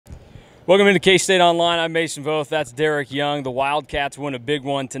Welcome into K-State Online. I'm Mason Voth. That's Derek Young. The Wildcats win a big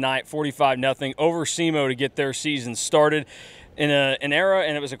one tonight, 45-0 over SEMO to get their season started. In an era,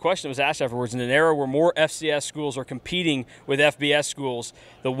 and it was a question that was asked afterwards, in an era where more FCS schools are competing with FBS schools,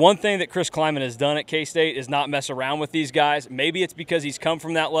 the one thing that Chris Klieman has done at K-State is not mess around with these guys. Maybe it's because he's come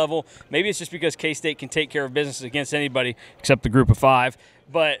from that level. Maybe it's just because K-State can take care of business against anybody except the group of five.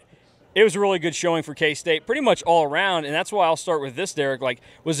 But it was a really good showing for K-State, pretty much all around, and that's why I'll start with this, Derek. Like,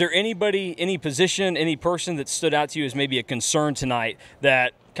 was there anybody, any position, any person that stood out to you as maybe a concern tonight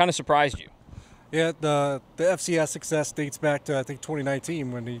that kind of surprised you? Yeah, the FCS success dates back to, I think,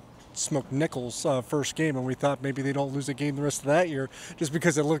 2019 when he smoked Nichols first game, and we thought maybe they don't lose a game the rest of that year just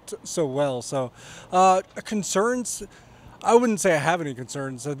because it looked so well. So concerns, I wouldn't say I have any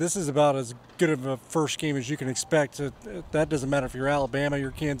concerns. This is about as good of a first game as you can expect. That doesn't matter if you're Alabama,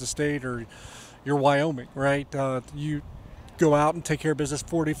 you're Kansas State, or you're Wyoming, right? You go out and take care of business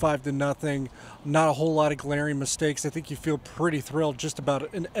 45-0. Not a whole lot of glaring mistakes. I think you feel pretty thrilled just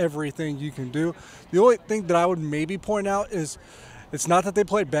about in everything you can do. The only thing that I would maybe point out is it's not that they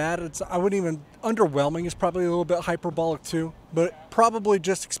played bad. I wouldn't even, underwhelming is probably a little bit hyperbolic too, but probably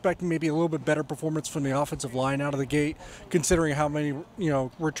just expecting maybe a little bit better performance from the offensive line out of the gate, considering how many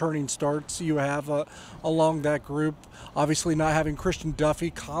returning starts you have along that group. Obviously not having Christian Duffy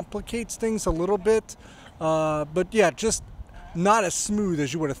complicates things a little bit, but yeah, just not as smooth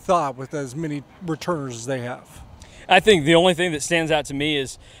as you would have thought with as many returners as they have. I think the only thing that stands out to me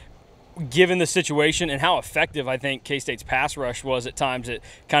is, given the situation and how effective I think K-State's pass rush was at times at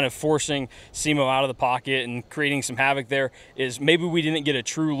kind of forcing SEMO out of the pocket and creating some havoc there, is maybe we didn't get a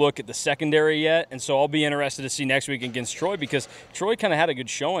true look at the secondary yet. And so I'll be interested to see next week against Troy, because Troy kind of had a good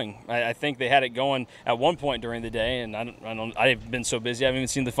showing. I think they had it going at one point during the day, and I've been so busy I haven't even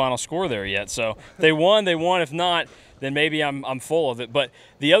seen the final score there yet. So they won. If not, then maybe I'm full of it. But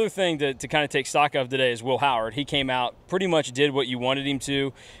the other thing to kind of take stock of today is Will Howard. He came out, pretty much did what you wanted him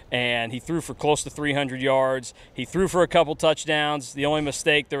to, and he threw for close to 300 yards. He threw for a couple touchdowns. The only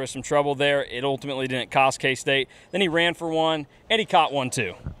mistake, there was some trouble there. It ultimately didn't cost K-State. Then he ran for one, and he caught one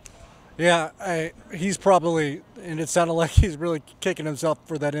too. Yeah, he's probably, and it sounded like he's really kicking himself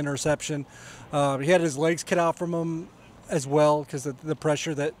for that interception. He had his legs cut out from him as well because of the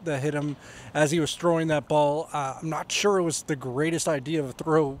pressure that hit him as he was throwing that ball. I'm not sure it was the greatest idea of a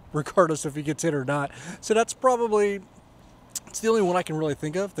throw, regardless if he gets hit or not. So it's the only one I can really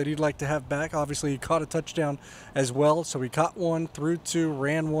think of that he'd like to have back. Obviously, he caught a touchdown as well. So he caught one, threw two,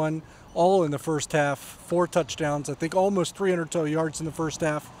 ran one, all in the first half. 4 touchdowns, I think almost 300 total yards in the first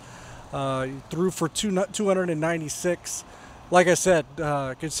half. He threw for 296. Like I said,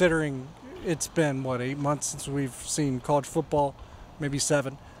 considering it's been, 8 months since we've seen college football, maybe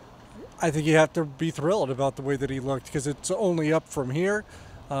 7. I think you have to be thrilled about the way that he looked, because it's only up from here.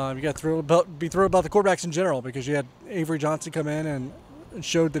 You got to be thrilled about the quarterbacks in general, because you had Avery Johnson come in and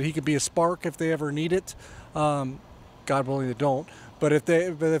showed that he could be a spark if they ever need it. God willing they don't, but if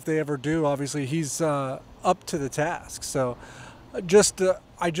they ever do, obviously he's up to the task. So I just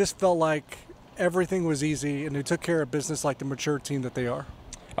felt like everything was easy, and they took care of business like the mature team that they are.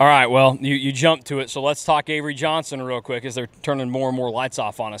 All right, well, you jumped to it, so let's talk Avery Johnson real quick, as they're turning more and more lights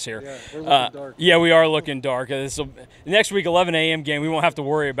off on us here. Yeah, we're looking dark. Yeah, we are looking dark. Next week, 11 a.m. game, we won't have to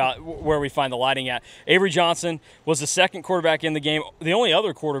worry about where we find the lighting at. Avery Johnson was the second quarterback in the game. The only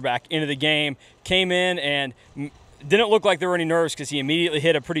other quarterback into the game came in and didn't look like there were any nerves, because he immediately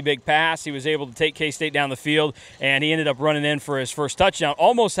hit a pretty big pass. He was able to take K-State down the field, and he ended up running in for his first touchdown.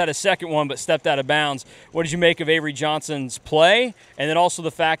 Almost had a second one, but stepped out of bounds. What did you make of Avery Johnson's play, and then also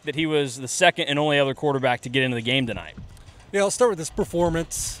the fact that he was the second and only other quarterback to get into the game tonight? Yeah, I'll start with his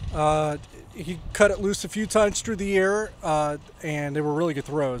performance. He cut it loose a few times through the air, and they were really good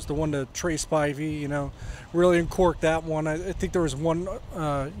throws. The one to Trey Spivey, really uncorked that one. I think there was one,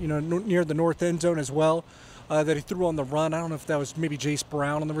 near the north end zone as well, that he threw on the run. I don't know if that was maybe Jace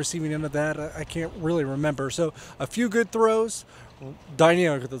Brown on the receiving end of that. I can't really remember. So a few good throws,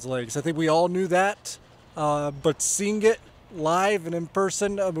 dynamic with his legs. I think we all knew that, but seeing it live and in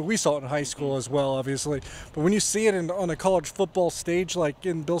person, we saw it in high school as well, obviously. But when you see it on a college football stage, like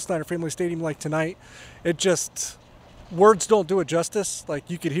in Bill Snyder Family Stadium like tonight, words don't do it justice. Like,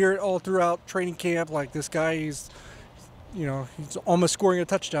 you could hear it all throughout training camp. Like, this guy, he's almost scoring a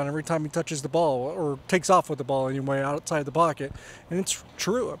touchdown every time he touches the ball, or takes off with the ball anyway, outside the pocket. And it's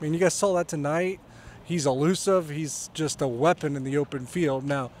true. I mean, you guys saw that tonight. He's elusive. He's just a weapon in the open field.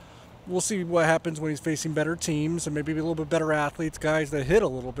 Now, we'll see what happens when he's facing better teams and maybe a little bit better athletes, guys that hit a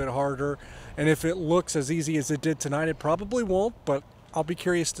little bit harder. And if it looks as easy as it did tonight, it probably won't, but I'll be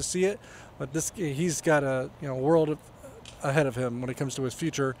curious to see it. But he's got a world of ahead of him when it comes to his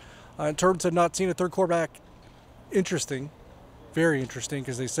future. In terms of not seeing a third quarterback, interesting, very interesting,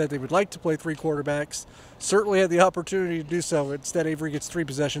 because they said they would like to play 3 quarterbacks. Certainly had the opportunity to do so. Instead, Avery gets 3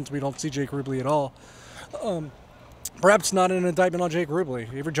 possessions. We don't see Jake Rubley at all. Perhaps not an indictment on Jake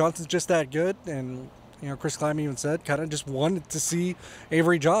Rubley. Avery Johnson's just that good, and Chris Kleiman even said kind of just wanted to see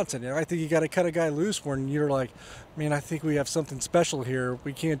Avery Johnson. I think you got to cut a guy loose when you're like, man, I think we have something special here.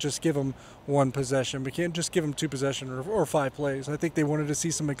 We can't just give him 1 possession. We can't just give him 2 possessions or 5 plays. I think they wanted to see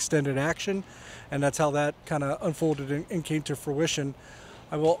some extended action, and that's how that kind of unfolded and came to fruition.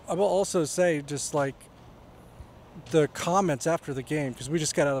 I will also say, just like the comments after the game, because we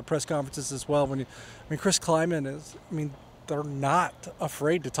just got out of the press conferences as well. Chris Kleiman is, they're not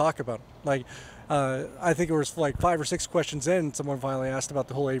afraid to talk about him. Like, I think it was like 5 or 6 questions in, someone finally asked about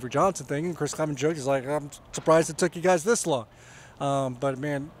the whole Avery Johnson thing, and Chris Kleiman joked, he's like, I'm surprised it took you guys this long. But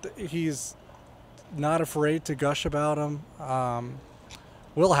man, he's not afraid to gush about him.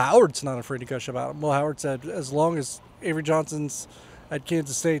 Will Howard's not afraid to gush about him. Will Howard said, as long as Avery Johnson's at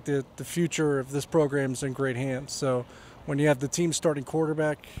Kansas State, the future of this program is in great hands. So when you have the team starting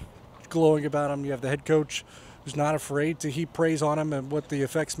quarterback glowing about him, you have the head coach who's not afraid to heap praise on him and what the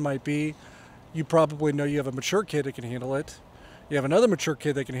effects might be, you probably know you have a mature kid that can handle it. You have another mature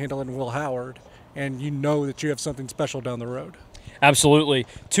kid that can handle it in Will Howard, and you know that you have something special down the road. Absolutely.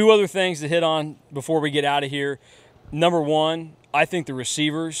 2 other things to hit on before we get out of here. Number 1, I think the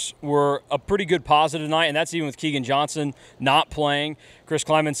receivers were a pretty good positive tonight, and that's even with Keegan Johnson not playing. Chris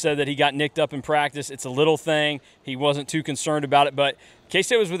Kleiman said that he got nicked up in practice. It's a little thing. He wasn't too concerned about it, but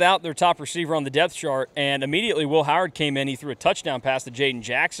K-State was without their top receiver on the depth chart, and immediately Will Howard came in. He threw a touchdown pass to Jaden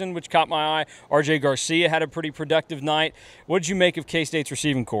Jackson, which caught my eye. R.J. Garcia had a pretty productive night. What did you make of K-State's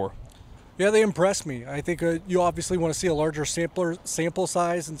receiving core? Yeah, they impressed me. I think you obviously want to see a larger sample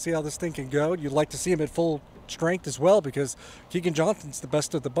size and see how this thing can go. You'd like to see him at full strength as well, because Keegan Johnson's the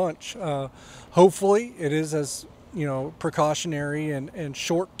best of the bunch. Hopefully it is as precautionary and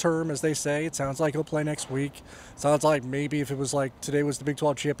short term as they say. It sounds like he'll play next week. Sounds like maybe if it was like today was the Big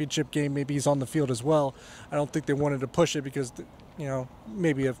 12 championship game, maybe he's on the field as well. I don't think they wanted to push it because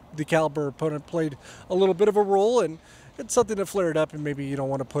maybe if the caliber opponent played a little bit of a role and it's something that flared up, and maybe you don't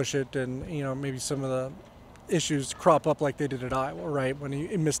want to push it, and maybe some of the issues crop up like they did at Iowa, right, when he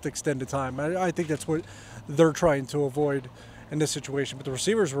missed extended time. I think that's what they're trying to avoid in this situation. But the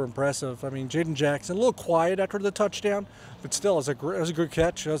receivers were impressive. Jaden Jackson, a little quiet after the touchdown, but still, it was a good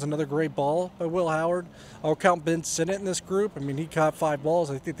catch. It was another great ball by Will Howard. I'll count Ben Sinnott in this group. He caught 5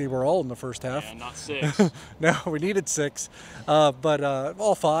 balls. I think they were all in the first half. Yeah, not 6. No, we needed 6. But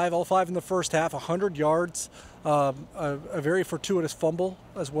all five in the first half, 100 yards. A very fortuitous fumble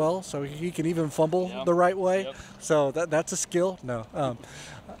as well, so he can even fumble the right way. Yep. So that's a skill. No.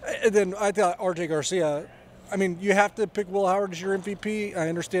 And then I thought R.J. Garcia, you have to pick Will Howard as your MVP. I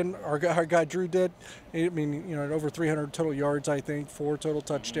understand our guy Drew did. Over 300 total yards, I think, 4 total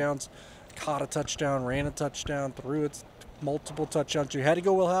touchdowns, caught a touchdown, ran a touchdown, threw it, multiple touchdowns. You had to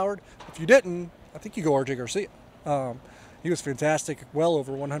go Will Howard. If you didn't, I think you go R.J. Garcia. He was fantastic, well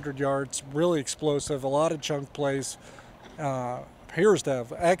over 100 yards, really explosive, a lot of chunk plays. Appears to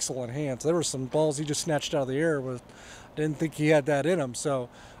have excellent hands. There were some balls he just snatched out of the air. Didn't think he had that in him. So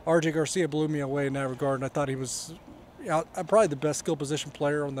R.J. Garcia blew me away in that regard, and I thought he was probably the best skill position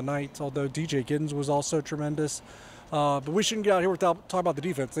player on the night, although DJ Giddens was also tremendous. But we shouldn't get out here without talking about the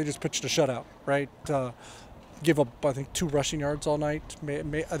defense. They just pitched a shutout, right? Give up, I think, 2 rushing yards all night.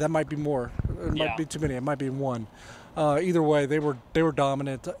 That might be more. It might be too many. It might be 1. Either way, they were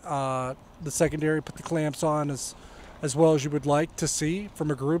dominant. The secondary put the clamps on as well as you would like to see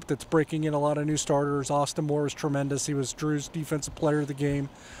from a group that's breaking in a lot of new starters. Austin Moore was tremendous. He was Drew's defensive player of the game.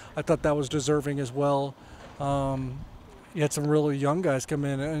 I thought that was deserving as well. You had some really young guys come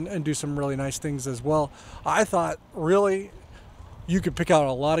in and do some really nice things as well. I thought really you could pick out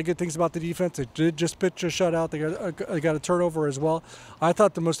a lot of good things about the defense. They did just pitch a shutout. They got a turnover as well. I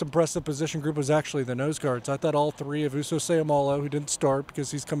thought the most impressive position group was actually the nose guards. I thought all 3 of Uso Seumalo, who didn't start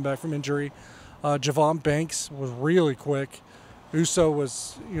because he's come back from injury. Javon Banks was really quick. Uso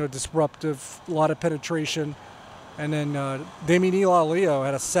was disruptive, a lot of penetration. And then Damian Ilalio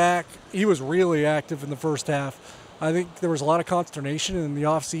had a sack. He was really active in the first half. I think there was a lot of consternation in the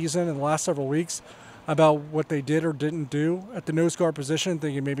offseason in the last several weeks about what they did or didn't do at the nose guard position,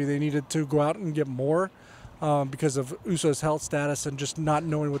 thinking maybe they needed to go out and get more because of Uso's health status and just not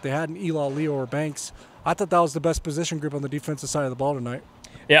knowing what they had in Ilalio or Banks. I thought that was the best position group on the defensive side of the ball tonight.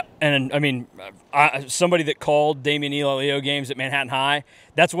 Yeah, and somebody that called Damian Ilalio games at Manhattan High,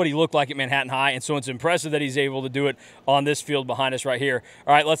 that's what he looked like at Manhattan High, and so it's impressive that he's able to do it on this field behind us right here.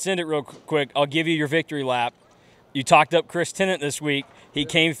 All right, let's end it real quick. I'll give you your victory lap. You talked up Chris Tennant this week. He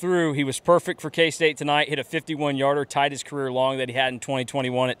came through. He was perfect for K-State tonight, hit a 51-yarder, tied his career long that he had in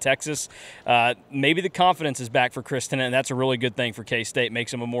 2021 at Texas. Maybe the confidence is back for Chris Tennant, and that's a really good thing for K-State.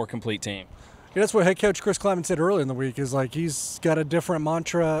 Makes him a more complete team. Yeah, that's what head coach Chris Kleiman said earlier in the week, is like he's got a different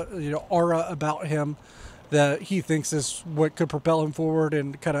mantra, aura about him that he thinks is what could propel him forward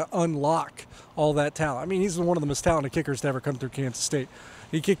and kind of unlock all that talent. I mean, he's one of the most talented kickers to ever come through Kansas State.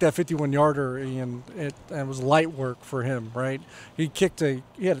 He kicked that 51-yarder, and it was light work for him, right? He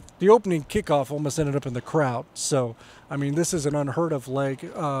had the opening kickoff almost ended up in the crowd. So, I mean, this is an unheard of leg.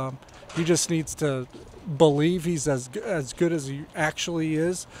 He just needs to believe he's as good as he actually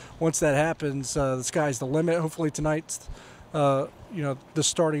is. Once that happens, the sky's the limit. Hopefully tonight's, the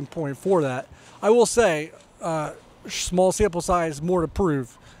starting point for that. I will say, small sample size, more to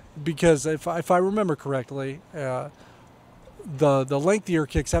prove, because if I remember correctly, the lengthier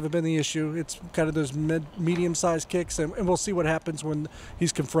kicks haven't been the issue. It's kind of those medium-sized kicks, and we'll see what happens when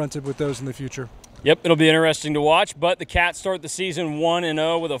he's confronted with those in the future. Yep, it'll be interesting to watch, but the Cats start the season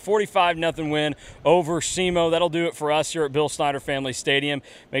 1-0 with a 45-0 win over SEMO. That'll do it for us here at Bill Snyder Family Stadium.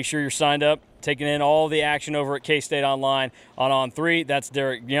 Make sure you're signed up, taking in all the action over at K-StateOnline on 3. That's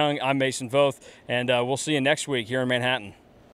Derek Young. I'm Mason Voth, and we'll see you next week here in Manhattan.